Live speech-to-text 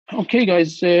Okay,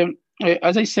 guys,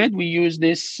 as I said, we use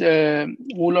this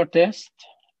Wooler test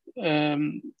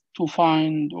um, to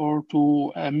find or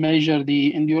to measure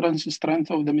the endurance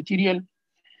strength of the material.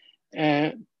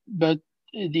 But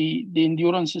the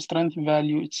endurance strength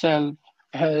value itself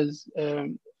has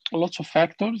lots of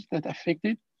factors that affect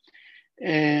it,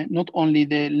 not only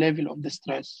the level of the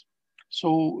stress.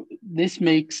 So this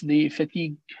makes the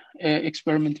fatigue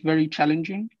experiment very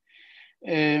challenging.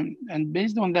 And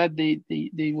based on that,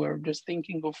 they were just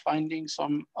thinking of finding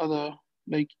some other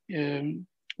like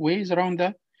ways around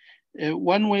that.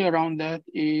 One way around that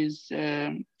is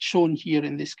shown here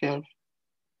in this curve.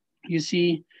 You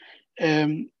see,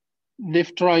 um,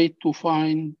 they've tried to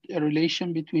find a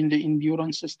relation between the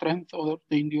endurance strength or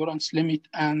the endurance limit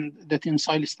and the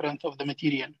tensile strength of the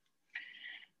material.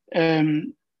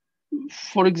 Um,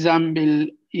 for example,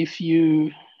 if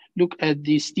you look at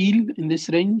the steel in this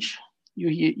range,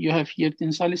 you have here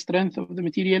tensile strength of the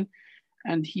material,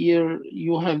 and here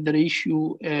you have the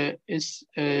ratio is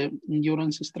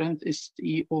endurance strength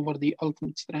SE over the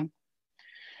ultimate strength.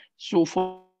 So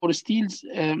for steels,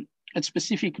 a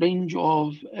specific range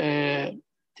of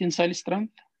tensile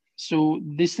strength, so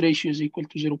this ratio is equal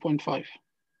to 0.5.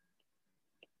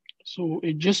 So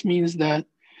it just means that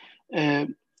uh,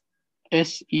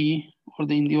 SE, or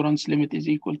the endurance limit, is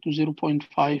equal to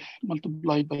 0.5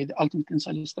 multiplied by the ultimate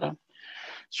tensile strength.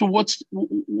 So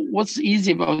what's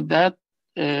easy about that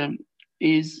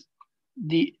is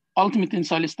the ultimate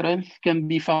tensile strength can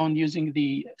be found using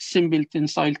the simple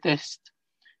tensile test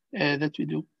that we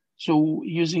do. So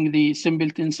using the simple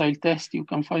tensile test, you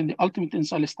can find the ultimate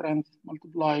tensile strength,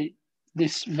 multiply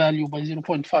this value by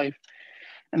 0.5,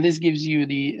 and this gives you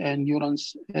the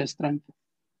endurance strength.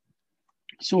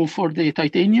 So for the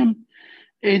titanium,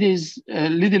 it is a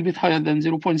little bit higher than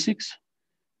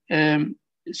 0.6.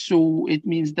 So it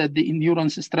means that the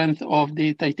endurance strength of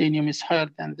the titanium is higher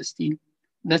than the steel.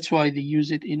 That's why they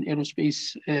use it in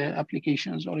aerospace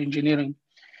applications or engineering,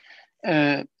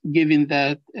 given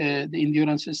that the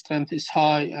endurance strength is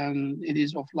high and it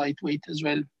is of lightweight as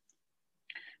well.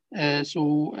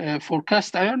 So for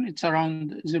cast iron, it's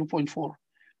around 0.4.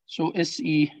 So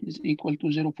SE is equal to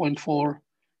 0.4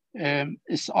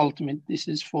 is ultimate. This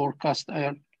is for cast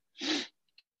iron.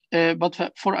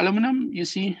 But for aluminum, you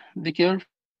see the curve.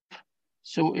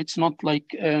 So it's not like,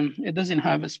 it doesn't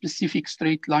have a specific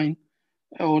straight line,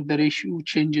 or the ratio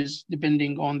changes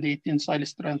depending on the tensile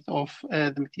strength of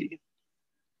the material.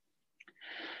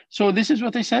 So this is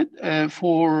what I said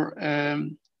for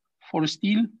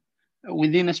steel,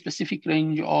 within a specific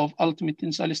range of ultimate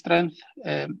tensile strength,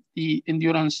 the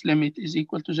endurance limit is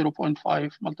equal to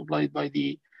 0.5 multiplied by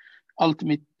the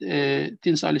ultimate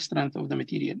tensile strength of the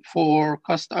material. For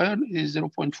cast iron, it is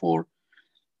 0.4.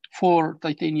 For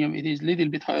titanium, it is a little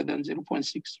bit higher than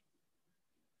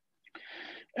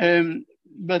 0.6.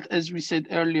 But as we said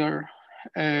earlier,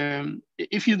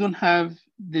 if you don't have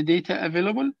the data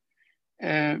available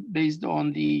based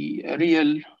on the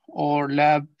real or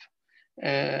lab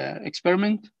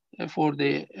experiment for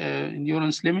the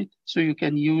endurance limit, so you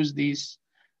can use these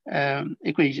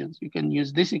equations. You can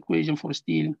use this equation for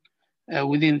steel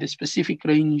within the specific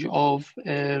range of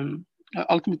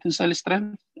ultimate tensile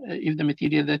strength if the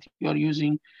material that you are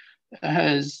using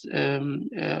has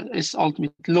is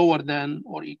ultimate lower than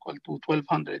or equal to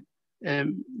 1200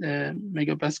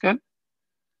 megapascal.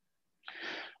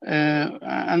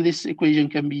 And this equation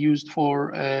can be used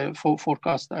for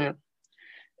cast iron.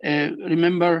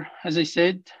 Remember, as I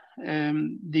said,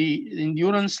 the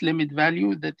endurance limit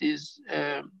value that is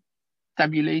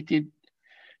tabulated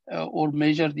or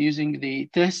measured using the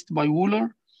test by Wooler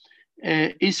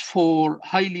is for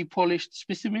highly polished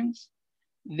specimens.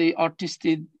 They are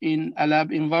tested in a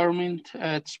lab environment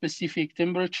at specific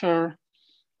temperature.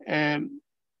 And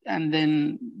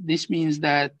then this means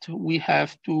that we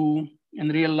have to, in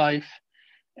real life,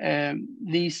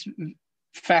 these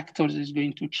factors is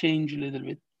going to change a little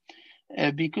bit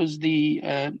because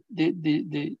the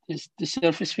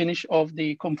surface finish of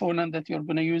the component that you're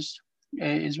going to use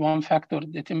is one factor.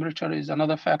 The temperature is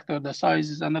another factor. The size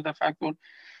is another factor.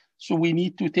 So we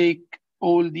need to take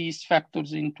all these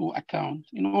factors into account.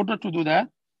 In order to do that,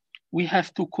 we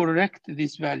have to correct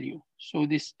this value. So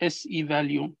this SE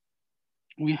value,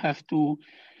 we have to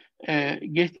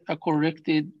get a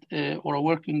corrected or a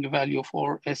working value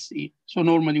for SE. So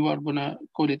normally we are gonna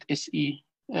call it SE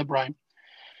prime.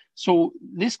 So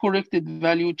this corrected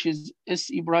value, which is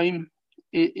SE prime,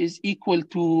 is equal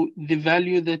to the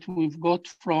value that we've got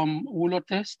from Wooler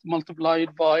test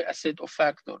multiplied by a set of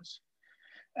factors.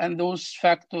 And those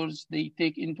factors, they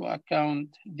take into account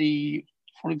the,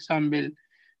 for example,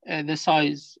 the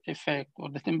size effect or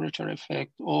the temperature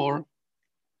effect or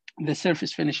the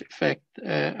surface finish effect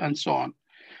and so on.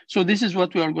 So this is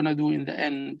what we are going to do in the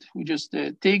end. We just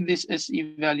take this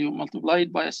SE value, multiply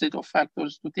it by a set of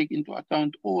factors to take into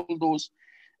account all those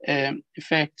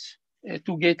effects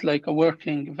to get like a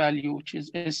working value, which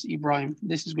is SE prime.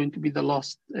 This is going to be the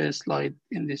last slide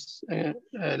in this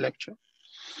lecture.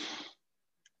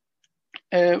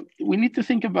 We need to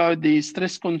think about the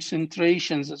stress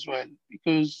concentrations as well,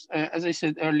 because as I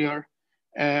said earlier,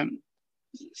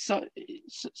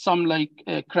 some like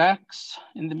cracks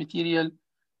in the material,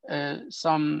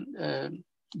 some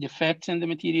defects in the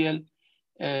material.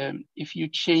 If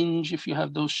you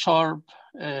have those sharp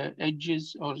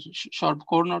edges or sharp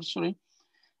corners, sorry,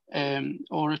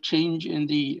 or a change in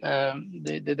the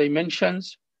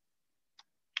dimensions.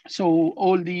 So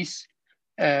all these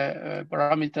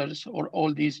parameters or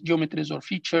all these geometries or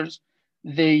features,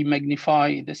 they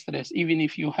magnify the stress. Even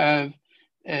if you have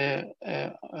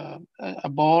a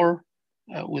bar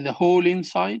with a hole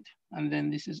inside, and then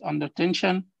this is under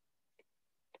tension,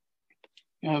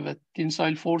 you have a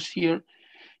tensile force here.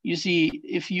 You see,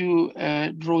 if you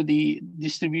draw the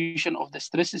distribution of the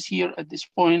stresses here at this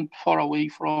point, far away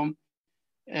from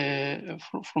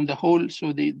the hole,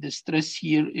 so the stress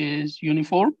here is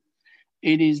uniform.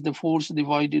 It is the force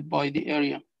divided by the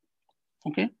area,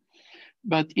 okay?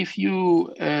 But if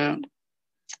you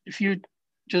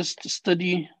just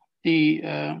study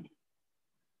the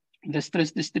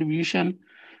stress distribution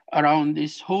around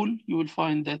this hole, you will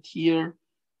find that here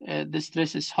the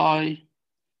stress is high,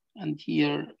 and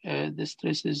here the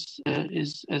stress is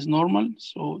as normal.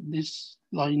 So this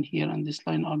line here and this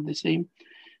line are the same,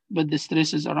 but the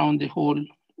stresses around the hole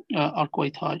are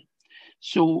quite high.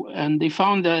 So, and they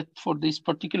found that for this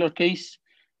particular case,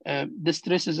 the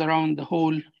stresses around the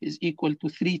hole is equal to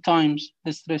 3 times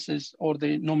the stresses or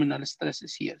the nominal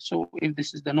stresses here. So if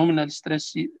this is the nominal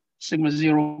stress, sigma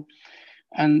 0,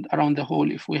 and around the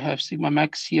hole, if we have sigma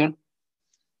max here,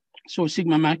 so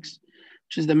sigma max,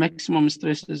 which is the maximum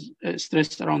stress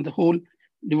around the hole,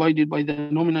 divided by the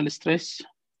nominal stress,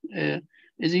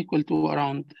 is equal to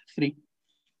around 3.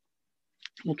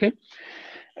 Okay.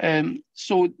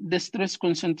 So the stress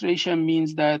concentration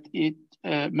means that it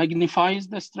magnifies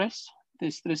the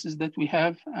stresses that we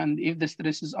have. And if the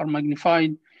stresses are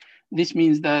magnified, this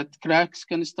means that cracks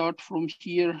can start from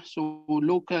here. So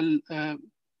local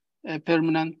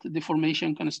permanent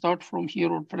deformation can start from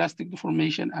here, or plastic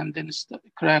deformation, and then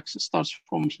cracks starts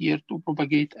from here to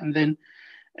propagate, and then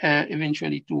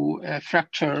eventually to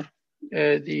fracture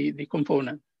the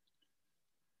component.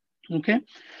 Okay.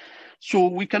 So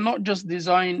we cannot just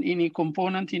design any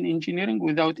component in engineering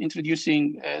without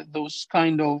introducing those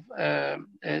kind of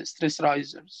stress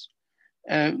risers.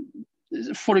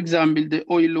 For example, the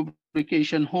oil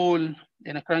lubrication hole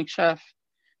in a crankshaft,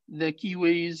 the key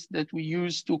ways that we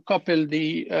use to couple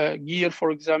the gear, for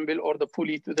example, or the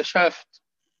pulley to the shaft,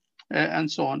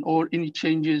 and so on, or any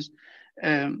changes,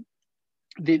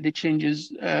 the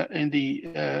changes in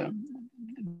the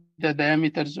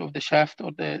diameters of the shaft,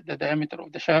 or the diameter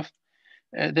of the shaft,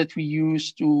 that we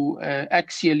use to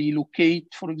axially locate,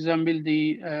 for example,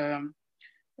 the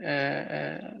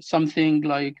something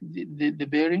like the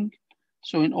bearing.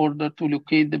 So in order to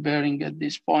locate the bearing at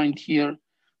this point here,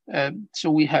 so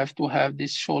we have to have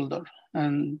this shoulder.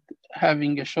 And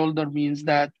having a shoulder means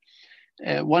that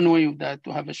one way of that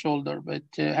to have a shoulder, but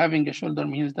having a shoulder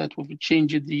means that we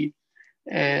change the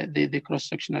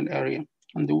cross-sectional area.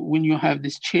 And when you have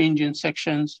this change in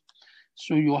sections,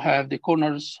 so you have the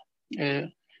corners,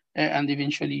 and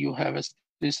eventually you have a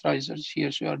stress risers here.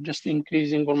 So you are just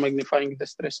increasing or magnifying the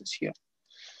stresses here.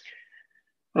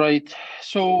 Right.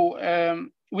 So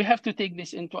we have to take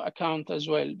this into account as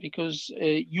well, because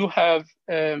you have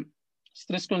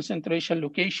stress concentration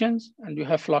locations and you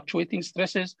have fluctuating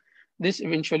stresses. This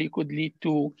eventually could lead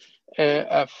to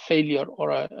a failure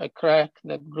or a crack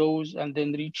that grows and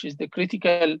then reaches the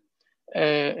critical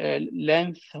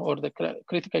length or the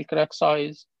critical crack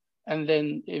size, and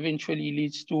then eventually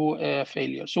leads to a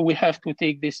failure. So we have to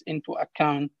take this into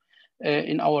account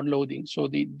in our loading. So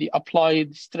the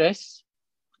applied stress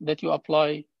that you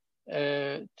apply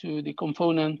to the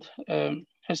component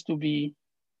has to be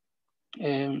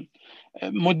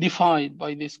modified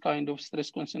by this kind of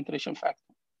stress concentration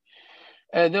factor.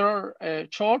 There are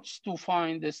charts to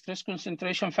find the stress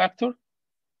concentration factor.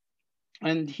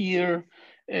 And here,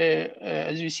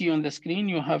 as you see on the screen,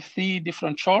 you have 3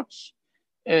 different charts.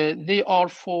 They are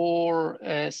for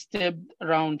stepped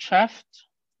round shaft,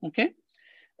 okay?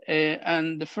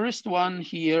 And the first one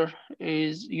here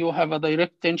is you have a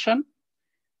direct tension.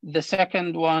 The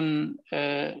second one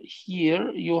here,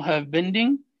 you have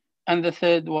bending. And the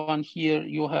third one here,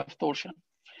 you have torsion.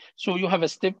 So you have a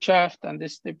step shaft, and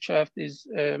this step shaft is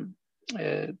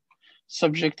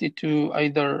subjected to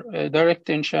either direct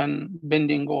tension,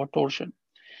 bending, or torsion.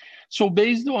 So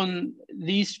based on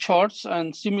these charts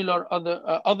and similar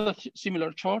other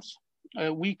similar charts,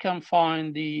 we can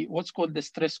find what's called the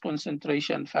stress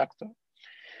concentration factor.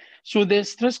 So the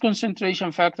stress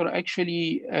concentration factor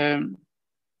actually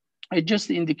it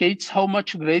just indicates how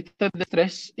much greater the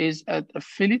stress is at a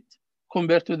fillet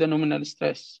compared to the nominal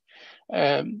stress.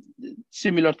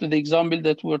 Similar to the example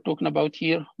that we're talking about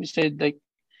here, we said like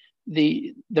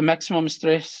the maximum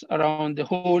stress around the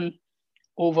hole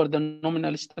over the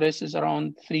nominal stress is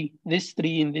around 3. This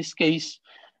 3 in this case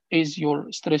is your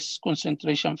stress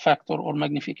concentration factor or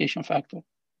magnification factor.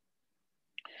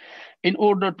 In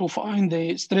order to find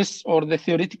the stress or the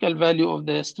theoretical value of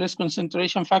the stress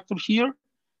concentration factor here,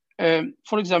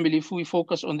 for example, if we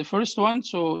focus on the first one,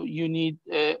 so you need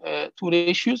 2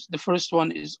 ratios. The first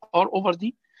one is R over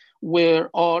D, where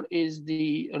R is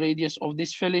the radius of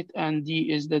this fillet and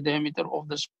D is the diameter of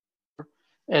the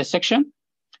section.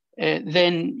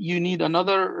 Then you need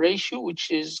another ratio, which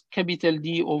is capital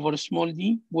D over small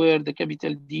d, where the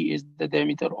capital D is the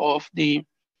diameter of the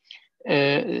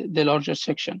larger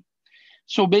section.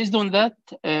 So based on that,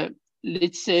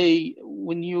 let's say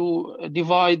when you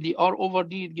divide the R over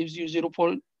D, it gives you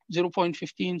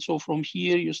 0.15. So from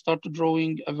here, you start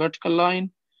drawing a vertical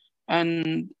line.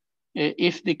 And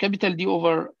if the capital D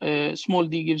over small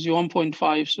d gives you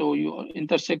 1.5, so you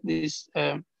intersect this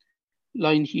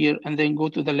line here and then go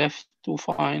to the left to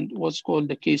find what's called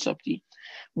the K sub T,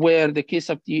 where the K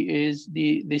sub T is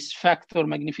this factor,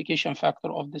 magnification factor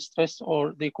of the stress,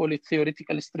 or they call it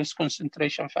theoretical stress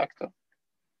concentration factor.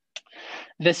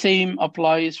 The same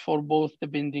applies for both the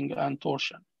bending and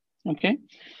torsion. Okay,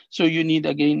 so you need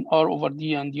again R over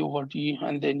D and D over D,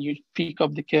 and then you pick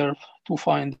up the curve to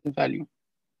find the value.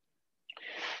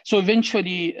 So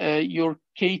eventually your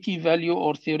KT value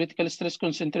or theoretical stress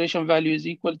concentration value is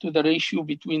equal to the ratio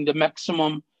between the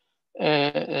maximum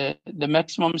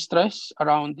stress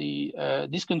around the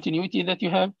discontinuity that you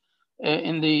have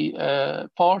in the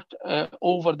part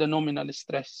over the nominal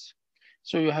stress.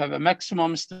 So you have a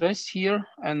maximum stress here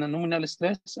and a nominal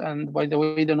stress. And by the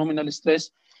way, the nominal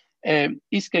stress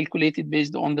is calculated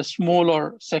based on the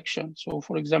smaller section. So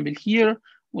for example, here,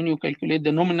 when you calculate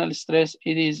the nominal stress,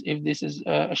 it is if this is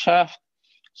a shaft,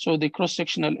 so the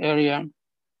cross-sectional area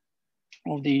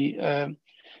of the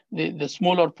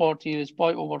smaller part here is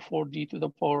pi over 4d to the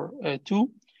power 2.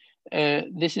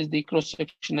 This is the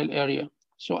cross-sectional area.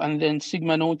 So, and then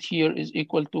sigma naught here is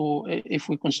equal to, if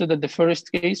we consider the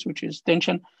first case, which is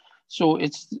tension, so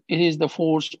it is the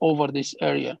force over this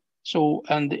area. So,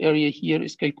 and the area here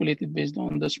is calculated based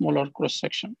on the smaller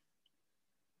cross-section.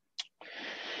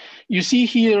 You see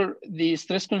here the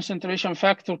stress concentration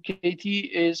factor KT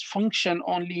is function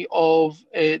only of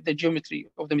the geometry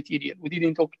of the material. We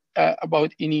didn't talk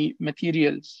about any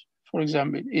materials, for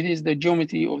example. It is the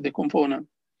geometry of the component.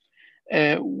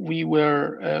 We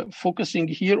were focusing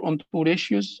here on 2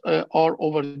 ratios, R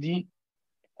over D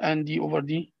and D over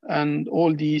D, and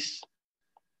all these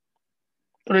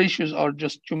ratios are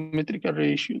just geometrical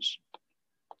ratios.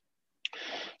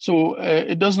 So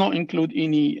it does not include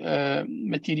any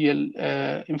material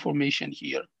information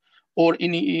here or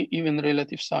any even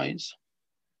relative size.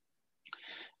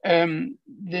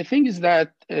 The thing is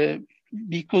that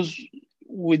because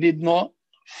we did not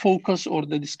focus, or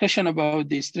the discussion about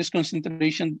the stress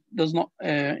concentration does not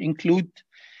include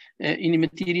any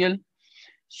material,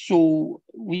 so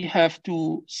we have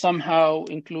to somehow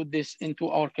include this into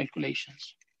our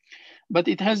calculations. But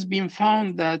it has been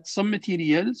found that some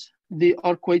materials, they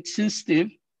are quite sensitive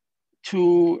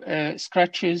to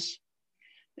scratches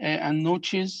and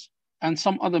notches, and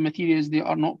some other materials, they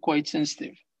are not quite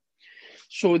sensitive.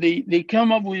 So they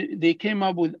came up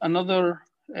with another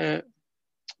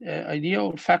idea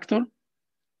or factor.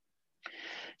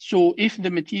 So if the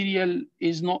material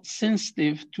is not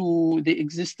sensitive to the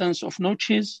existence of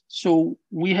notches, so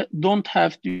we don't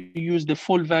have to use the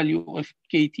full value of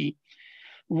KT,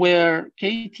 where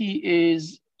KT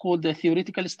is called the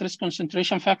theoretical stress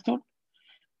concentration factor.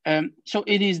 So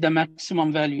it is the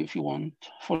maximum value, if you want,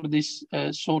 for this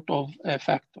sort of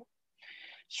factor.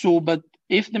 So, but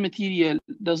if the material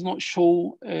does not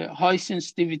show high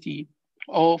sensitivity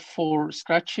for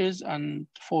scratches and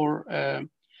for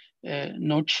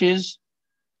notches,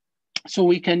 so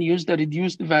we can use the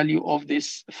reduced value of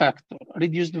this factor.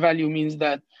 Reduced value means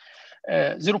that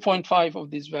 0.5 of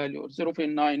this value, or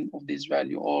 0.9 of this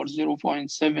value, or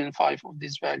 0.75 of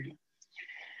this value.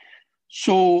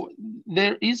 So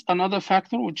there is another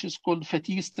factor, which is called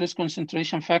fatigue stress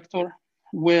concentration factor,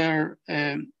 where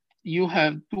you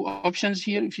have two options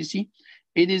here. If you see,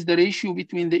 it is the ratio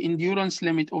between the endurance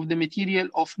limit of the material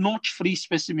of notch-free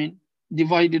specimen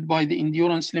divided by the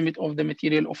endurance limit of the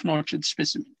material of notched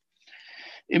specimen.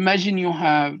 Imagine you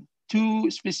have two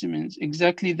specimens,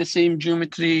 exactly the same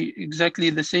geometry, exactly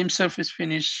the same surface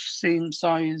finish, same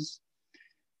size.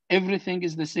 Everything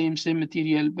is the same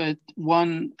material, but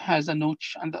one has a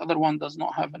notch and the other one does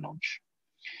not have a notch.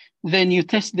 Then you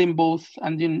test them both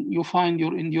and then you find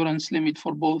your endurance limit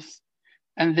for both,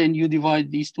 and then you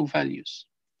divide these two values.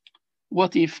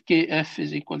 What if Kf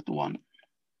is equal to 1?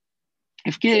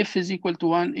 If Kf is equal to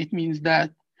 1, it means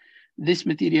that this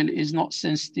material is not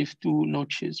sensitive to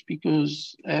notches,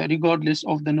 because regardless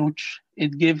of the notch,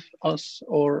 it gives us,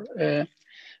 or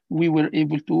we were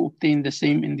able to obtain the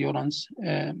same endurance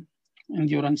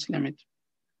limit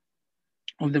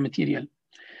of the material.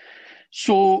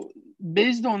 So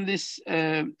based on this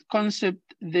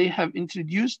concept, they have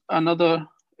introduced another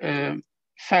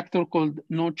factor called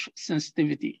notch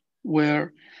sensitivity,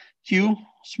 where Q,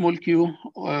 small q,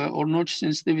 or notch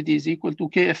sensitivity is equal to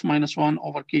Kf minus 1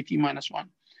 over Kt minus 1.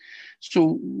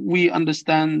 So we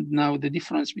understand now the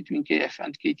difference between Kf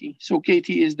and Kt. So Kt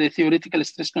is the theoretical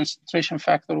stress concentration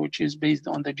factor, which is based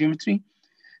on the geometry.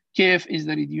 Kf is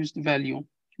the reduced value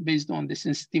based on the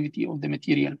sensitivity of the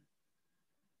material.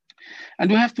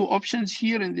 And we have two options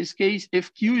here in this case.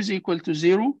 If Q is equal to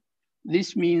 0,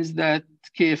 this means that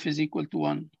Kf is equal to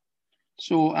 1.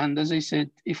 So, and as I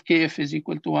said, if Kf is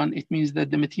equal to 1, it means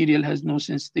that the material has no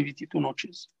sensitivity to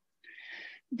notches.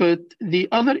 But the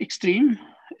other extreme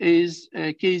is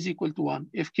K is equal to 1.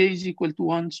 If K is equal to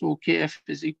 1, so Kf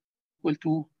is equal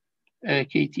to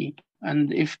Kt.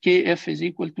 And if Kf is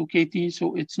equal to Kt,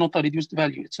 so it's not a reduced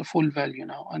value, it's a full value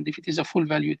now. And if it is a full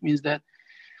value, it means that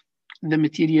the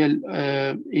material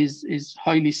is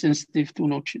highly sensitive to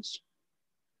notches.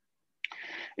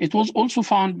 It was also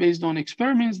found based on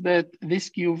experiments that this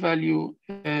Q value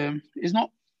is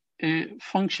not a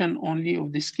function only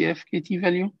of this Kf-Kt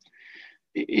value.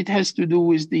 It has to do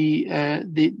with the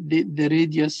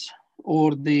radius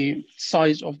or the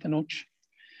size of the notch.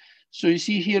 So you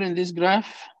see here in this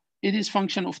graph, it is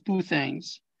function of two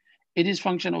things. It is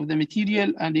function of the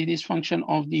material and it is function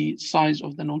of the size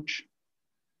of the notch.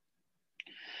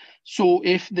 So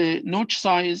if the notch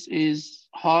size is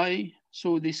high,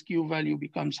 so this Q value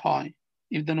becomes high.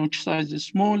 If the notch size is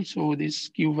small, so this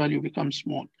Q value becomes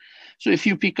small. So if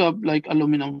you pick up like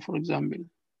aluminum, for example,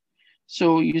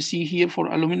 so you see here for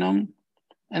aluminum,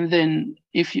 and then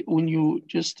when you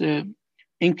just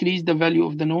increase the value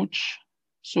of the notch,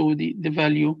 so the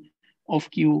value of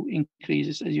Q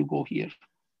increases as you go here,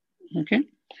 okay?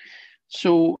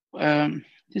 So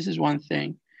this is one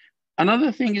thing.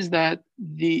 Another thing is that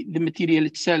the material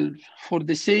itself, for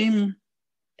the same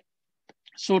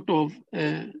sort of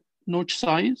notch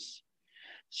size,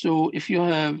 so if you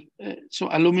have, so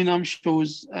aluminum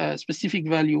shows a specific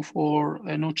value for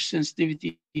notch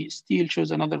sensitivity, steel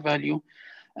shows another value,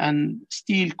 and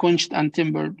steel quenched and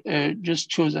timbered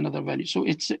just shows another value. So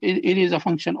it is a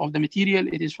function of the material,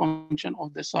 it is function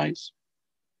of the size.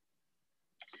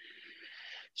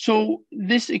 So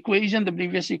this equation, the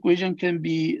previous equation, can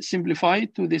be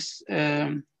simplified to this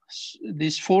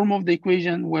this form of the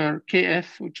equation where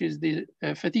Kf, which is the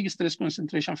fatigue stress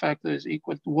concentration factor, is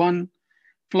equal to 1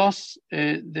 plus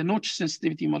the notch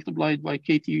sensitivity multiplied by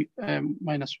Kt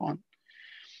minus 1.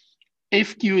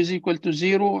 If Q is equal to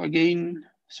 0, again,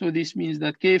 so this means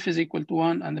that Kf is equal to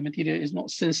 1 and the material is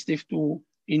not sensitive to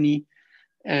any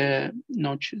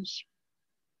notches.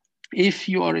 If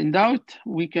you are in doubt,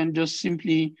 we can just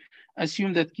simply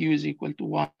assume that Q is equal to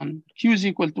 1. Q is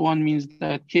equal to 1 means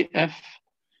that Kf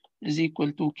is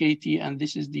equal to Kt, and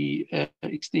this is the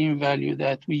extreme value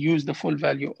that we use the full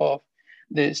value of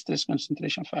the stress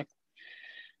concentration factor.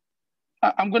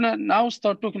 I'm gonna now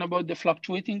start talking about the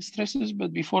fluctuating stresses,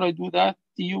 but before I do that,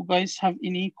 do you guys have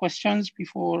any questions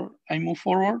before I move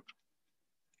forward?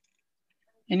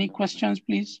 Any questions,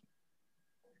 please?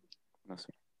 No, sir.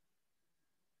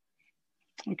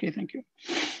 Okay, thank you.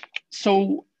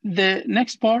 So the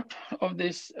next part of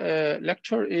this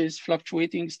lecture is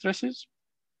fluctuating stresses.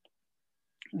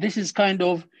 This is kind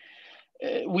of,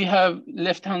 we have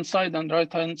left-hand side and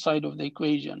right-hand side of the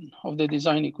equation, of the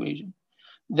design equation.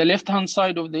 The left-hand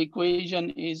side of the equation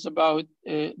is about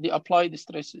the applied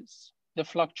stresses, the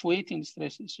fluctuating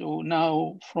stresses. So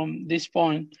now from this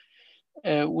point,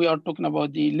 we are talking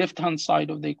about the left-hand side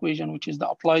of the equation, which is the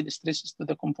applied stresses to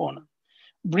the component.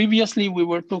 Previously, we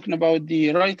were talking about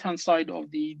the right-hand side of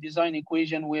the design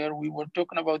equation, where we were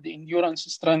talking about the endurance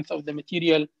strength of the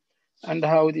material and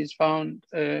how it is found,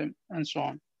 and so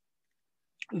on.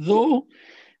 Though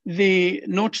the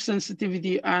notch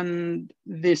sensitivity and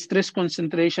the stress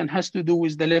concentration has to do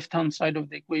with the left-hand side of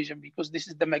the equation, because this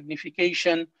is the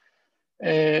magnification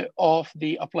of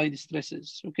the applied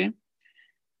stresses, okay?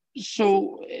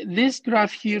 So this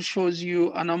graph here shows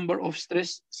you a number of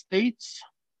stress states.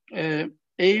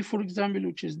 A, for example,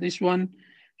 which is this one,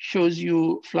 shows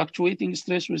you fluctuating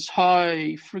stress with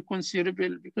high frequency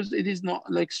ripple, because it is not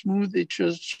like smooth, it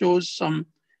just shows some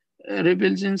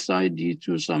ripples inside due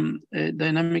to some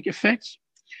dynamic effects.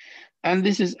 And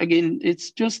this is, again,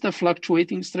 it's just a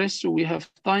fluctuating stress. So we have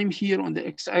time here on the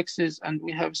x-axis and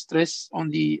we have stress on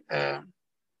the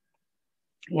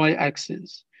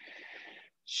y-axis.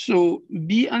 So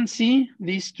B and C,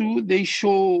 these two, they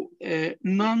show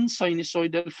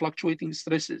non-sinusoidal fluctuating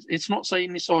stresses. It's not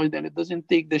sinusoidal, it doesn't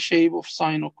take the shape of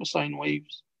sine or cosine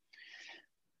waves.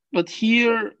 But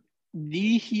here,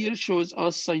 D here shows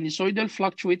us sinusoidal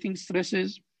fluctuating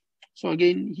stresses. So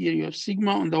again, here you have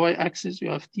sigma on the y-axis, you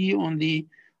have T on the,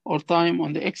 or time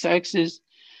on the x-axis.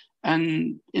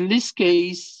 And in this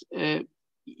case,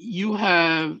 you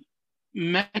have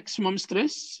maximum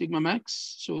stress, sigma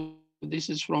max. So this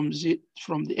is from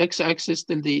the x-axis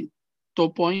till the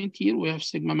top point here, we have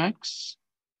sigma max,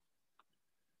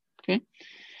 okay?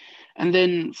 And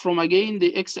then from again,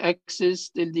 the x-axis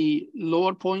till the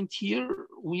lower point here,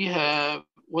 we have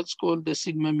what's called the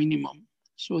sigma minimum.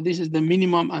 So this is the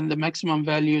minimum and the maximum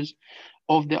values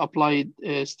of the applied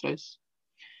stress.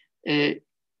 In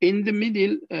the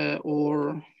middle,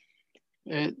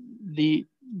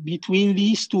 between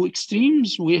these two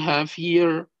extremes, we have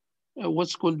here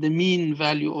what's called the mean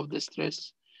value of the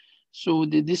stress. So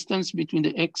the distance between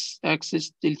the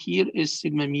x-axis till here is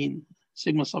sigma mean,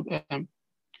 sigma sub m.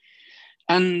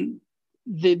 And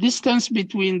the distance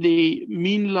between the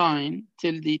mean line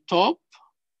till the top,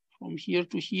 from here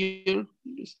to here,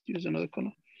 just use another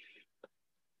color.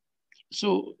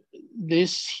 So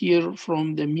this here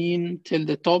from the mean till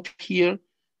the top here,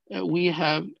 we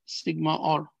have sigma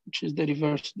r, which is the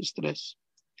reverse stress.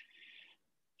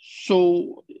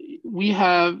 So we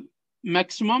have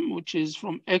maximum, which is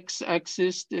from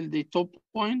x-axis till the top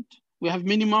point. We have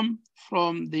minimum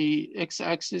from the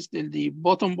x-axis till the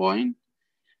bottom point.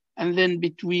 And then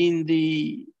between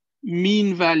the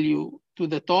mean value to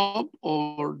the top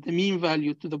or the mean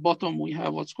value to the bottom, we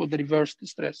have what's called the reverse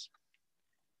stress.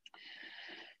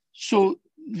 So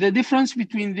the difference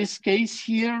between this case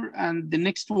here and the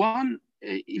next one,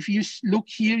 if you look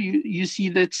here, you see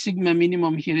that sigma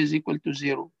minimum here is equal to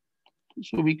 0.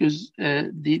 So because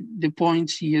the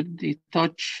points here, they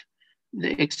touch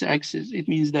the x-axis, it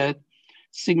means that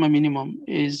sigma minimum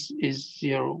is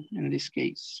 0 in this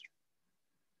case.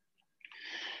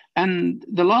 And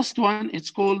the last one,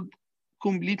 it's called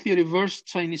completely reversed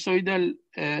sinusoidal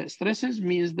stresses,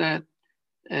 means that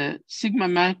sigma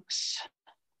max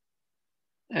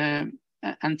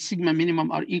and sigma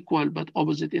minimum are equal but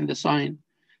opposite in the sign.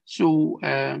 So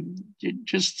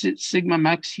just sigma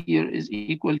max here is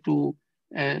equal to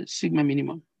sigma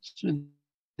minimum. So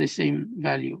the same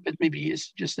value, but maybe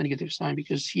it's just a negative sign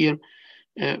because here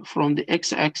from the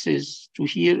x-axis to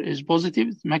here is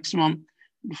positive, maximum.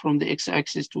 From the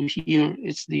x-axis to here,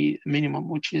 it's the minimum,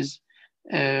 which is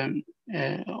on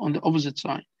the opposite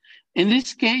side. In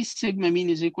this case, sigma mean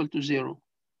is equal to 0.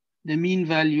 The mean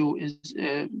value is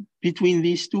between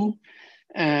these two,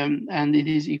 and it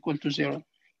is equal to 0.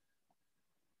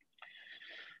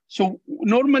 So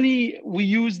normally we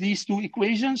use these two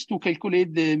equations to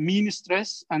calculate the mean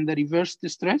stress and the reverse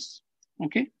stress,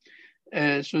 okay?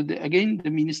 So again,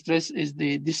 the mean stress is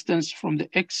the distance from the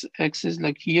x-axis,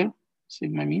 like here,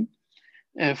 sigma mean,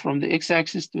 from the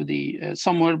x-axis to the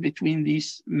somewhere between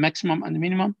these maximum and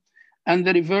minimum. And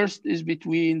the reverse is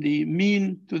between the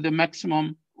mean to the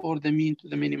maximum or the mean to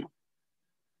the minimum.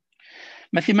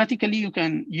 Mathematically, you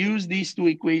can use these two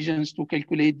equations to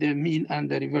calculate the mean and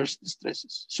the reverse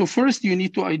stresses. So first, you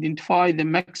need to identify the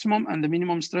maximum and the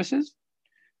minimum stresses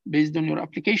based on your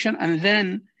application, and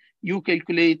then you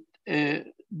calculate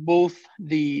both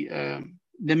the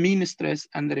mean stress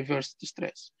and the reverse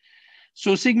stress.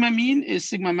 So sigma mean is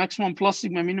sigma maximum plus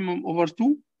sigma minimum over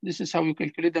 2. This is how you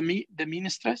calculate the mean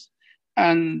stress.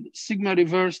 And sigma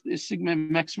reversed is sigma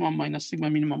maximum minus sigma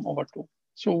minimum over 2.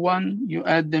 So one, you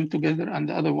add them together, and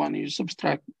the other one, you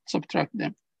subtract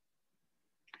them.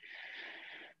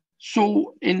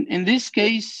 So in this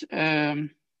case,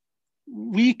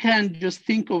 we can just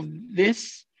think of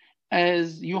this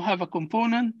as you have a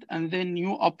component, and then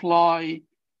you apply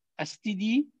a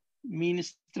steady mean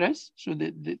stress. So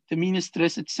the mean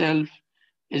stress itself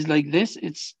is like this.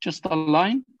 It's just a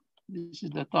line. This is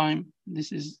the time,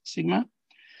 this is sigma.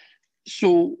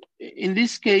 So in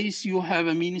this case, you have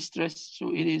a mean stress.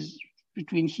 So it is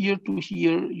between here to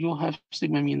here, you have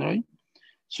sigma mean, right?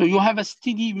 So you have a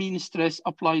steady mean stress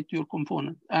applied to your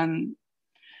component, and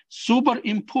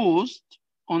superimposed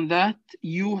on that,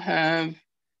 you have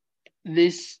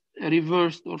this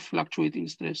reversed or fluctuating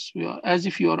stress, as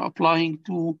if you are applying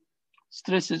two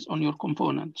stresses on your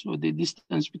component. So the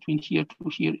distance between here to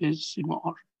here is sigma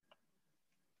r.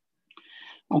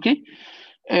 Okay.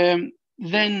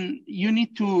 Then you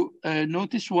need to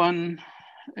notice one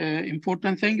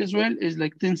important thing as well, is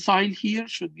like tensile here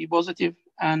should be positive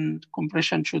and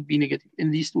compression should be negative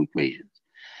in these two equations.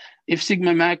 If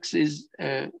sigma max is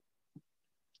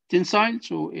tensile,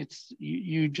 so it's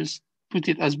you just put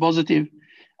it as positive.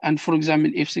 And for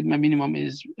example, if sigma minimum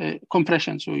is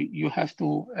compression, so you have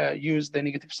to use the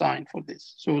negative sign for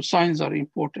this. So signs are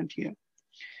important here.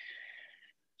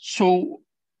 So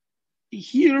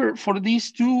here for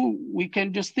these two, we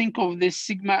can just think of this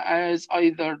sigma as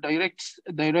either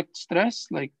direct stress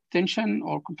like tension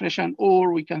or compression,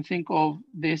 or we can think of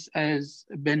this as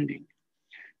bending.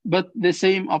 But the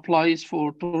same applies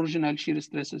for torsional shear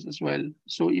stresses as well.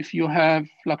 So if you have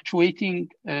fluctuating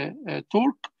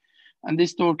torque, and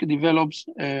this torque develops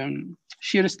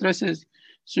shear stresses,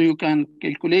 so you can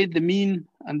calculate the mean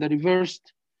and the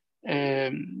reversed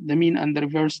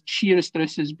shear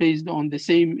stresses based on the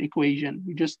same equation.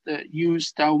 We just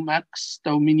use tau max,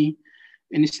 tau mini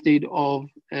instead of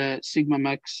sigma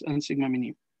max and sigma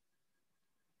mini.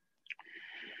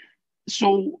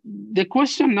 So the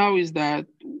question now is that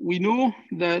we know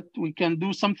that we can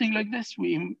do something like this.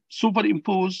 We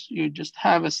superimpose, you just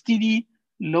have a steady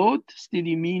load,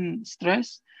 steady mean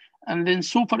stress, and then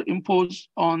superimpose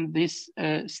on this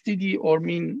steady or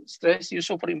mean stress, you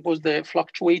superimpose the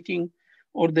fluctuating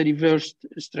or the reversed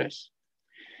stress.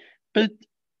 But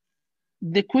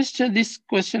this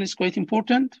question is quite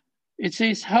important. It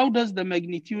says, how does the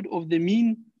magnitude of the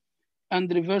mean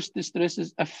and reversed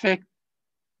stresses affect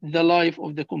the life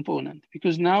of the component?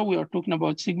 Because now we are talking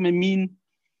about sigma mean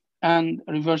and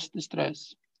reversed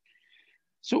stress.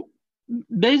 So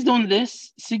based on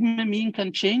this, sigma mean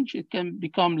can change. It can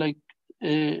become like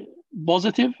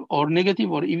positive or negative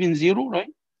or even zero,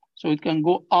 right? So it can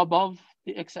go above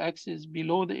the x-axis,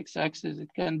 below the x-axis. It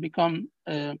can become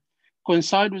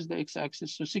coincide with the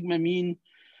x-axis. So sigma mean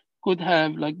could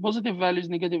have like positive values,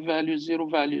 negative values, zero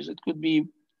values. It could be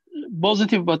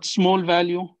positive but small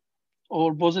value,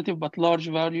 or positive but large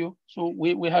value. So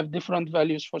we have different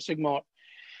values for sigma r.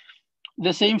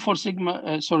 The same for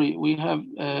sigma, we have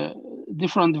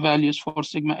different values for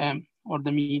sigma m, or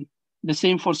the mean. The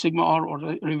same for sigma r, or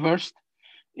reversed.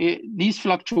 These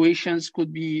fluctuations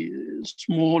could be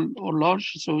small or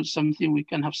large. So we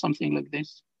can have something like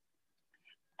this.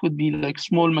 Could be like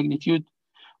small magnitude,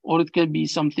 or it can be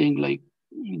something like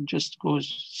just goes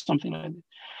something like that.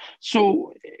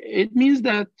 So it means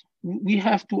that we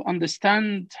have to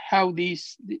understand how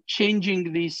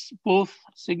changing these both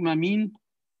sigma mean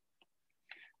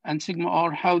and sigma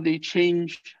r, how they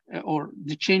change, or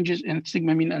the changes in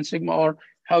sigma mean and sigma r,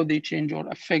 how they change or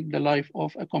affect the life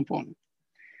of a component.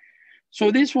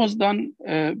 So this was done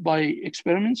by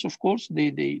experiments, of course.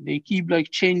 They keep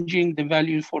like changing the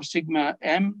value for sigma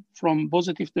m from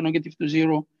positive to negative to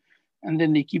zero. And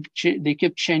then they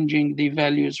kept changing the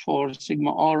values for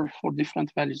sigma r for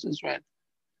different values as well.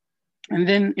 And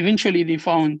then eventually they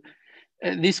found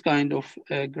this kind of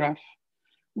graph,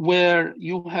 where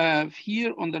you have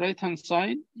here on the right-hand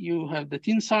side, you have the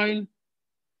tensile,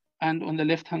 and on the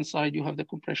left-hand side, you have the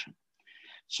compression.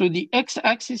 So the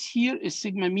x-axis here is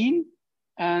sigma mean,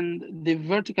 and the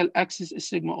vertical axis is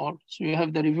sigma r. So you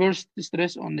have the reversed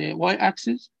stress on the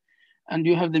y-axis, and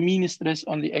you have the mean stress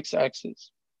on the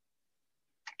x-axis.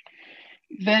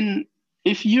 Then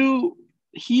if you,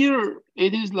 here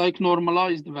it is like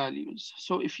normalized values.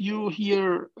 So if you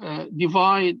here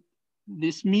divide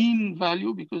this mean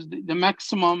value, because the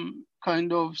maximum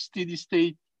kind of steady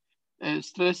state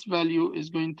stress value is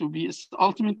going to be its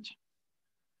ultimate.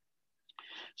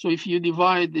 So if you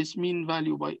divide this mean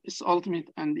value by its ultimate,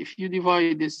 and if you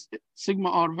divide this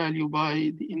sigma r value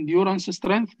by the endurance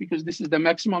strength, because this is the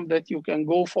maximum that you can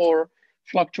go for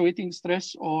fluctuating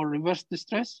stress or reversed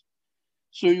stress.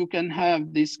 So you can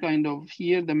have this kind of,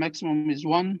 here the maximum is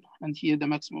 1, and here the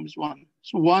maximum is 1.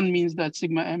 So 1 means that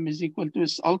sigma m is equal to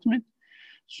its ultimate.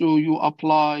 So you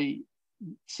apply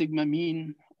sigma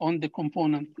mean on the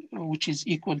component, which is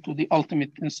equal to the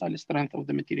ultimate tensile strength of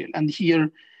the material. And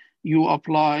here you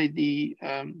apply the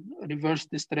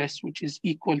reversed stress, which is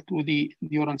equal to the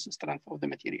endurance strength of the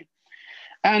material.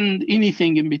 And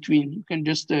anything in between, you can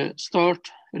just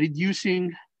start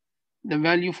reducing the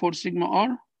value for sigma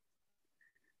r.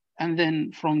 And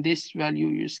then from this value,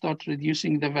 you start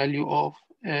reducing the value of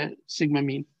sigma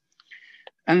mean.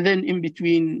 And then in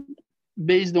between,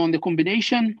 based on the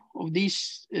combination of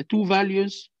these two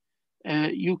values,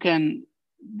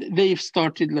 they've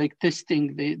started like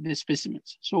testing the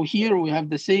specimens. So here we have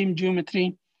the same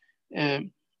geometry, the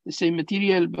same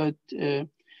material, but the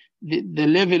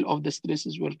level of the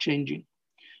stresses were changing.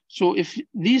 So if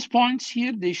these points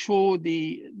here, they show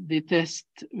the test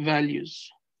values.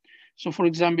 So for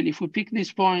example, if we pick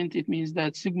this point, it means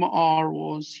that sigma r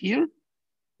was here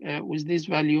with this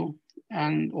value,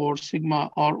 and or sigma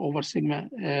r over sigma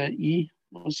e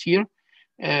was here,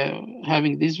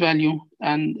 having this value,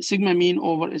 and sigma mean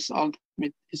over S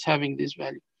ultimate is having this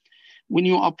value. When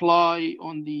you apply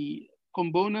on the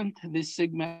component, this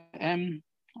sigma m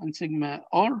and sigma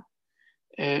r,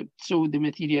 so the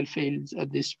material fails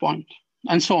at this point,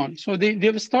 and so on. So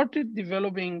they've started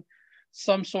developing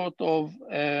some sort of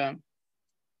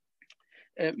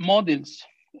models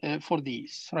for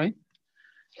these, right?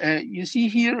 You see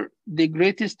here, the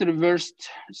greatest reversed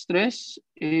stress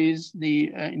is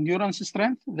the endurance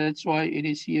strength. That's why it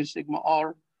is here sigma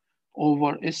r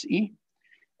over SE.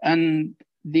 And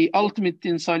the ultimate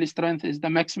tensile strength is the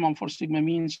maximum for sigma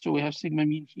mean. So we have sigma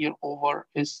mean here over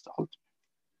S ultimate.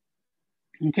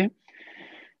 Okay.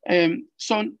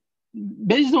 So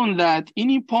based on that,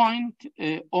 any point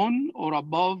on or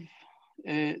above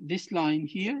this line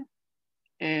here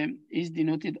is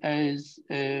denoted as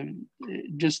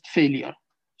just failure.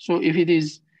 So if it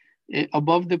is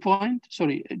above the point,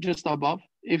 sorry, just above,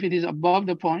 if it is above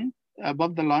the point,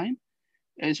 above the line,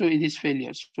 so it is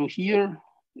failure. So here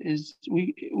is,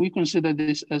 we consider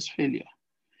this as failure.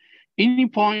 Any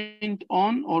point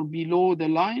on or below the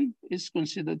line is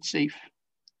considered safe.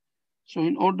 So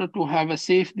in order to have a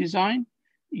safe design,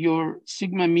 your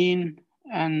sigma mean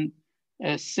and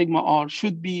sigma r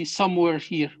should be somewhere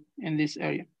here in this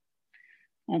area.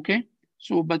 Okay,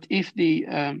 so but if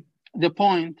the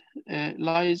point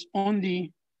lies on the,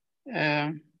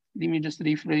 let me just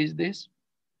rephrase this.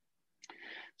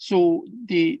 So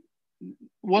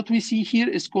what we see here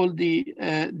is called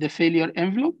the failure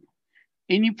envelope.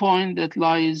 Any point that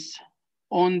lies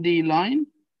on the line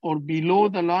or below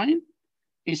the line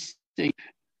is safe,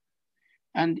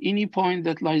 and any point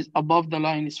that lies above the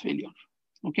line is failure.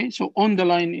 Okay, so on the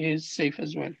line is safe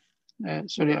as well.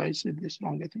 Sorry, I said this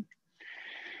wrong, I think.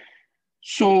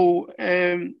 So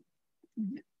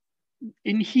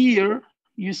in here,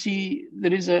 you see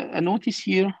there is a notice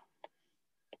here,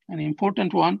 an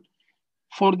important one.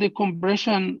 For the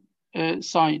compression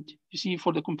side, you see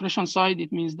for the compression side,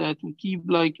 it means that we keep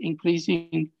like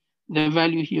increasing the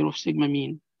value here of sigma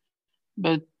mean.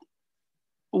 But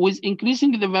with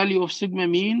increasing the value of sigma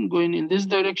mean going in this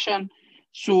direction,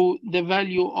 so the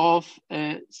value of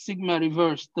sigma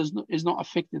reverse is not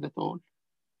affected at all.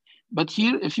 But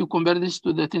here, if you compare this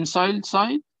to the tensile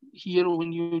side, here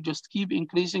when you just keep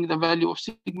increasing the value of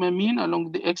sigma mean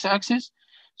along the x-axis,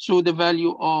 so the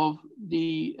value of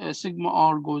the sigma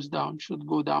r goes down, should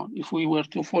go down if we were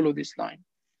to follow this line.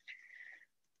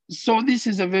 So this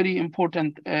is a very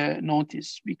important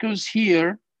notice, because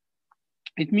here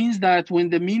it means that when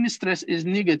the mean stress is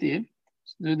negative,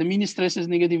 so the mean stress is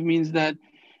negative means that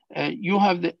you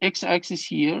have the x-axis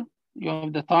here, you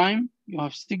have the time, you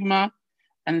have sigma,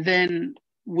 and then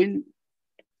when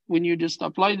you just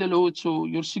apply the load, so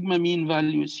your sigma mean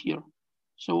value is here.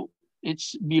 So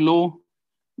it's below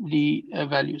the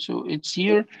value. So it's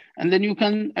here, and then you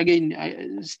can,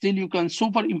 again, still you can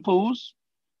superimpose,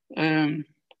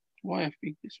 why I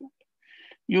picked this one?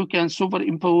 You can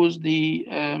superimpose the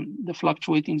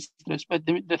fluctuating stress, but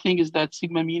the thing is that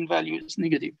sigma mean value is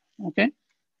negative, okay?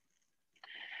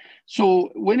 So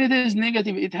when it is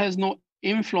negative, it has no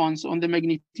influence on the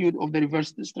magnitude of the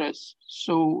reversed stress.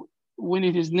 So when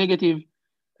it is negative,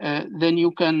 then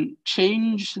you can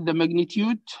change the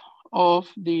magnitude of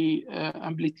the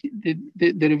amplitude,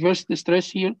 the reversed stress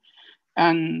here,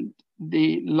 and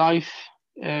the life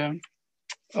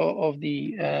of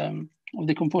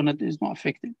the component is not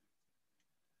affected.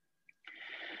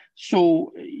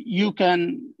 So you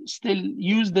can still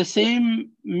use the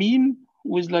same mean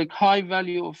with like high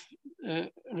value of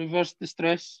reversed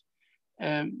stress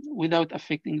without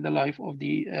affecting the life of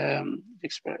the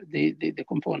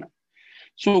component.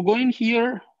 So going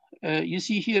here, you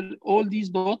see here, all these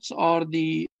dots are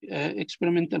the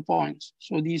experimental points.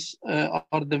 So these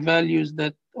are the values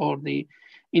that, or the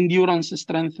endurance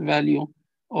strength value,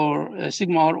 or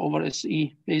sigma r over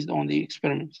SE based on the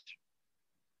experiments.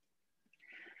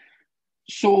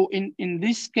 So in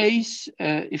this case,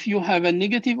 if you have a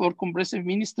negative or compressive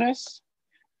mean stress,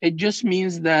 It just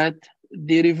means that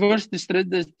the reverse stress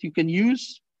that you can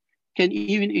use can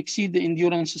even exceed the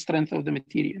endurance strength of the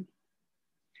material.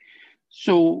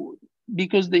 So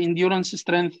because the endurance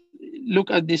strength, look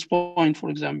at this point, for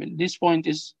example, this point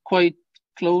is quite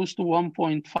close to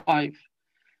 1.5.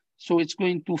 So it's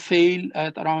going to fail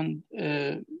at around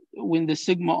when the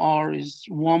sigma R is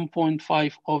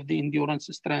 1.5 of the endurance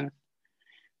strength.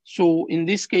 So in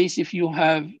this case, if you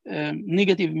have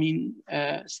negative mean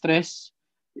stress,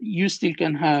 you still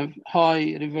can have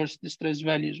high reverse distress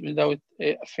values without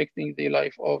affecting the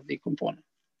life of the component.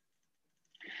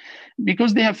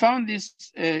 Because they have found this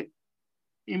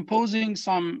imposing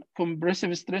some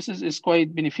compressive stresses is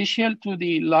quite beneficial to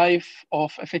the life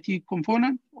of a fatigue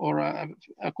component or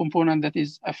a component that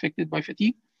is affected by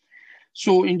fatigue.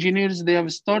 So engineers, they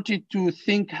have started to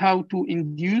think how to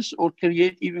induce or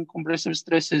create even compressive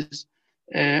stresses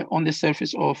on the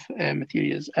surface of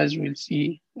materials, as we'll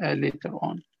see later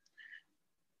on.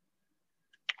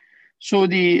 So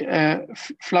the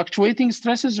fluctuating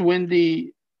stresses, when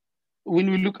we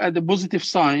look at the positive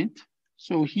side,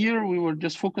 so here we were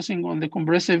just focusing on the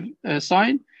compressive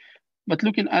side, but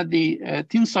looking at the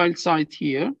tensile side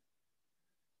here.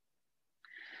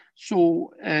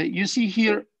 So you see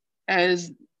here,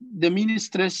 as the mean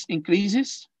stress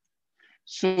increases,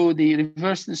 so the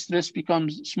reverse stress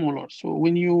becomes smaller. So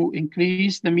when you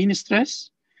increase the mean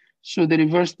stress, so the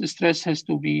reverse stress has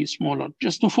to be smaller,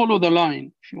 just to follow the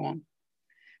line if you want.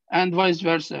 And vice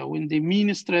versa, when the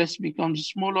mean stress becomes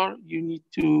smaller, you need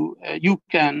to, you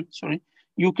can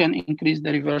increase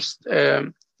the reverse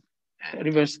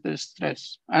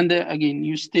stress. And again,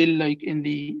 you still like in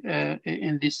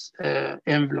this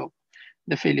envelope,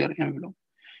 the failure envelope.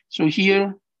 So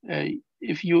here,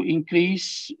 if you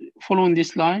increase following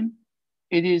this line,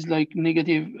 it is like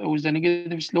negative with a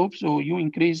negative slope. So you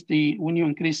increase when you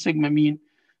increase sigma mean,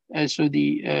 so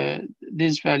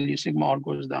this value sigma R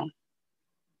goes down.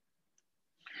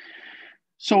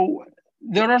 So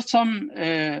there are some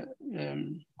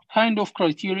kind of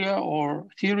criteria or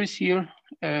theories here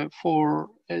for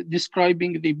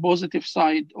describing the positive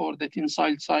side or the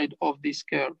tensile side of this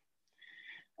curve.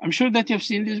 I'm sure that you've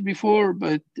seen this before,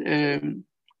 but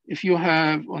if you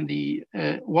have on the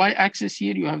y-axis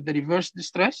here, you have the reverse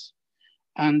distress,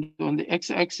 and on the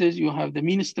x-axis, you have the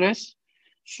mean stress.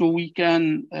 So we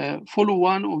can follow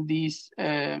one of these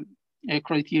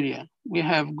criteria. We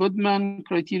have Goodman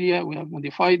criteria, we have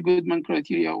modified Goodman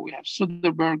criteria, we have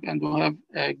Soderberg, and we have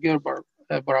Gerber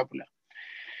parabola.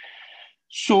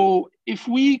 So if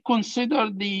we consider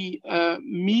the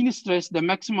mean stress, the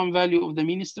maximum value of the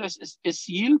mean stress is S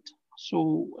yield.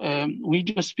 So we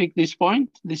just pick this point.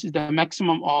 This is the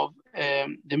maximum of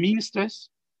the mean stress.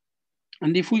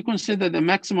 And if we consider the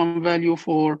maximum value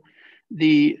for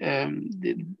the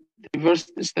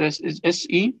reverse stress is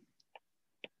SE,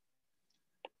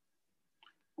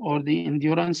 or the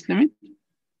endurance limit,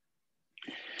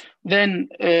 then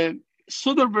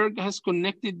Soderberg has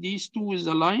connected these two with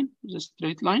a line, with a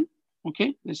straight line.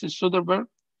 Okay, this is Soderberg.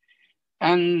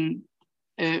 And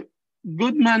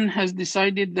Goodman has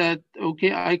decided that,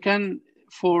 okay, I can,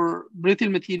 for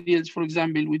brittle materials, for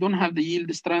example, we don't have the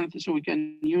yield strength, so we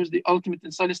can use the ultimate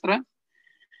tensile strength.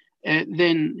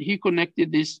 Then he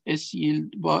connected this S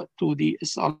yield to the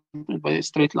S ultimate by a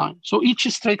straight line. So each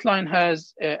straight line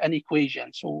has an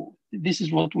equation. So this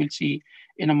is what we'll see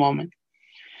in a moment.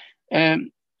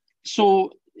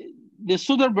 So the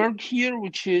Soderberg here,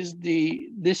 which is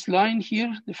this line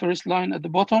here, the first line at the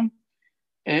bottom,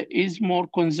 is more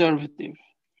conservative.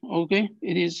 Okay,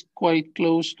 it is quite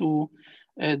close to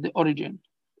the origin.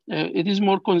 It is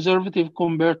more conservative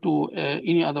compared to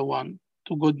any other one,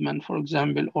 to Goodman, for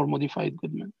example, or modified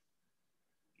Goodman.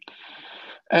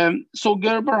 So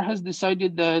Gerber has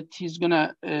decided that he's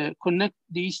gonna connect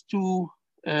these two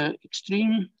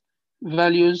extreme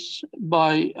values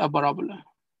by a parabola.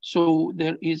 So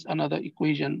there is another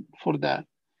equation for that.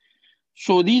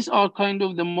 So these are kind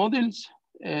of the models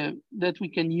that we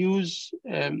can use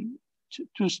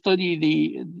to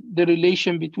study the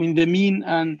relation between the mean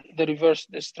and the reverse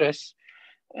stress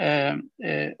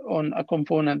on a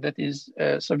component that is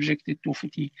subjected to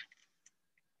fatigue.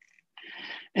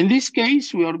 In this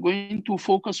case, we are going to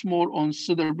focus more on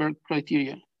Soderberg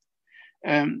criteria.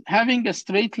 Having a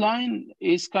straight line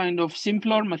is kind of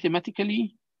simpler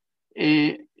mathematically,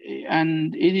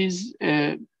 and it is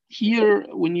here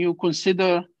when you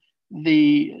consider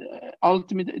the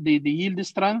ultimate, the yield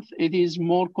strength, it is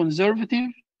more conservative,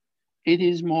 it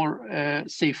is more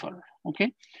safer,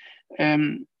 okay?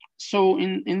 So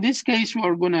in this case, we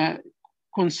are gonna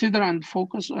consider and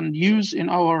focus and use in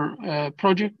our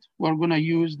project, we're gonna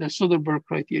use the Soderberg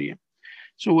criteria.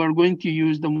 So we're going to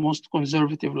use the most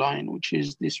conservative line, which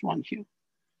is this one here.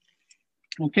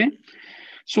 Okay.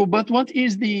 So, but what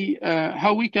is the,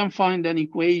 how we can find an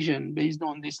equation based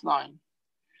on this line?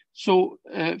 So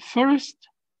first,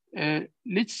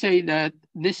 let's say that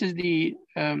this is the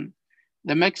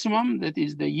maximum, that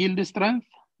is the yield strength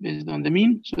based on the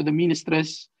mean. So the mean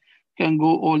stress can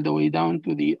go all the way down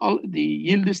to the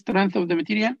yield strength of the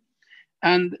material.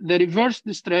 And the reverse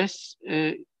stress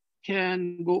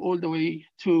can go all the way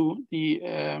to the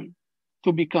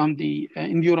to become the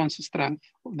endurance strength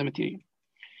of the material.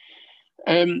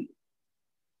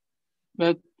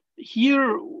 But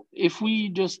here, if we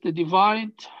just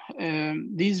divide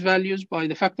these values by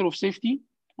the factor of safety,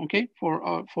 okay,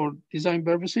 for design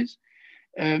purposes,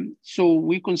 so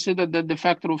we consider that the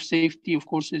factor of safety, of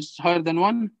course, is higher than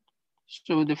 1.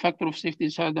 So the factor of safety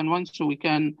is higher than 1. So we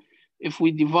can, if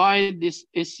we divide this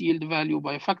S yield value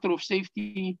by a factor of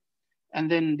safety, and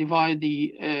then divide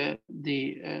the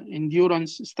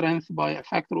endurance strength by a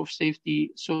factor of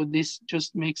safety, so this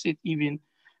just makes it even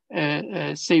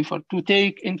safer to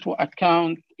take into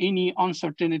account any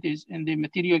uncertainties in the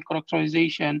material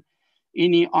characterization,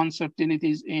 any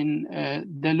uncertainties in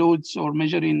the loads or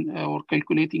measuring or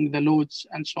calculating the loads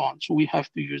and so on. So we have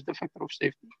to use the factor of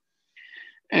safety.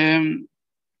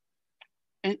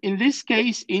 In this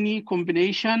case, any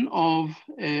combination of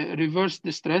reverse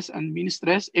stress and mean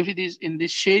stress, if it is in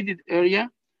this shaded area,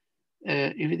 so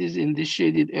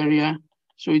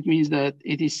it means that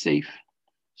it is safe.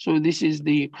 So this is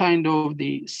the kind of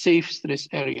the safe stress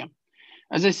area.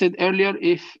 As I said earlier,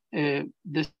 if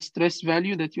the stress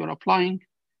value that you're applying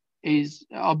is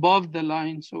above the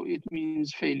line, so it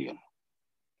means failure.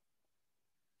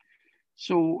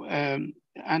 So, and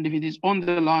if it is on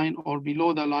the line or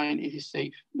below the line, it is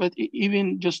safe. But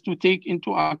even just to take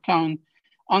into account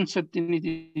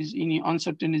uncertainties, any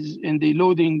uncertainties in the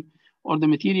loading or the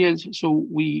materials, so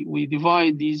we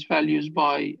divide these values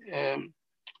by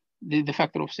the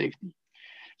factor of safety.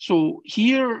 So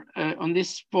here on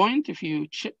this point, if you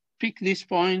pick this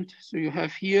point, so you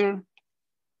have here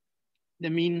the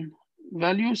mean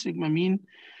value, sigma mean,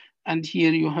 and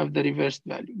here you have the reversed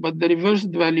value. But the reversed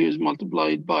value is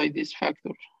multiplied by this factor,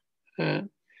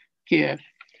 Kf.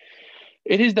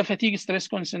 It is the fatigue stress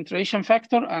concentration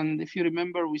factor. And if you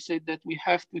remember, we said that we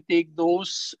have to take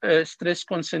those stress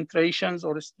concentrations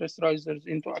or stress risers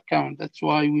into account. That's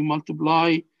why we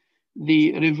multiply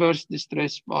the reverse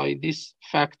stress by this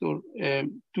factor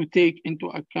to take into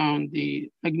account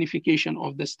the magnification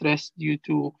of the stress due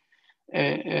to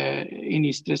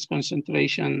any stress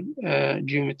concentration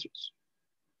geometries.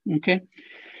 Okay,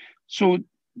 so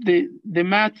the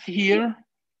math here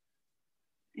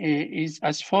is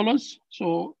as follows.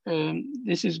 So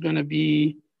this is going to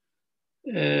be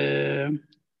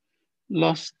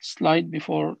last slide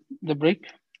before the break.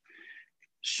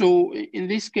 So in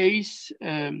this case,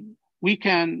 we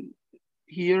can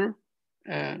here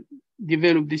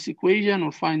develop this equation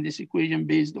or find this equation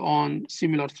based on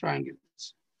similar triangles.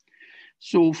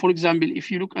 So for example,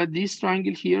 if you look at this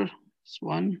triangle here, this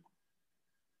one.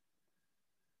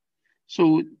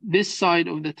 So this side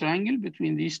of the triangle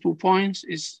between these 2 points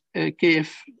is Kf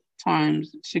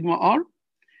times sigma r.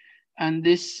 And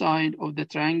this side of the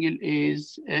triangle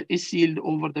is S yield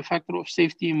over the factor of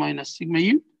safety minus sigma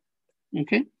yield.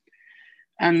 Okay.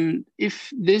 And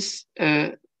if this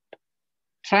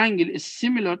triangle is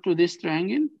similar to this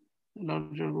triangle, the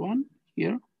larger one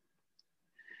here,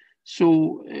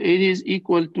 so it is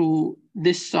equal to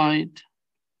this side,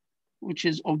 which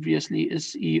is obviously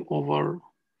SE over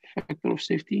factor of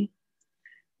safety,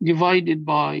 divided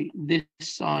by this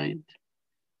side,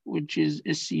 which is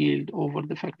S yield over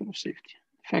the factor of safety.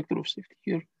 Factor of safety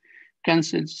here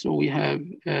cancels, so we have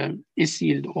S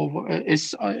yield over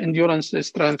S endurance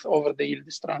strength over the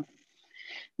yield strength.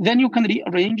 Then you can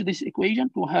rearrange this equation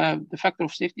to have the factor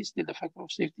of safety. Still, the factor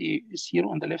of safety is here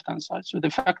on the left-hand side. So the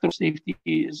factor of safety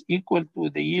is equal to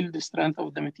the yield strength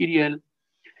of the material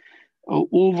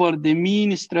over the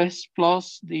mean stress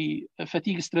plus the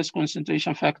fatigue stress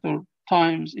concentration factor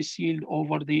times S yield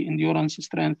over the endurance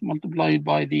strength multiplied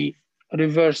by the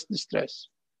reversed stress.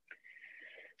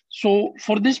 So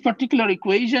for this particular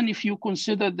equation, if you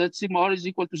consider that sigma r is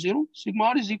equal to 0, sigma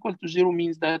r is equal to 0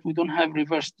 means that we don't have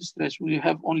reversed stress, we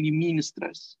have only mean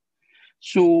stress.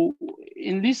 So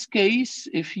in this case,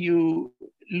 if you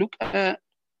look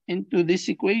into this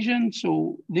equation,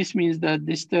 so this means that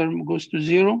this term goes to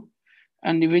 0,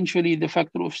 and eventually the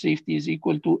factor of safety is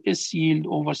equal to S yield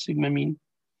over sigma mean,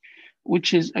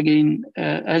 which is again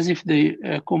as if the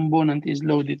component is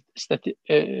loaded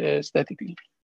statically.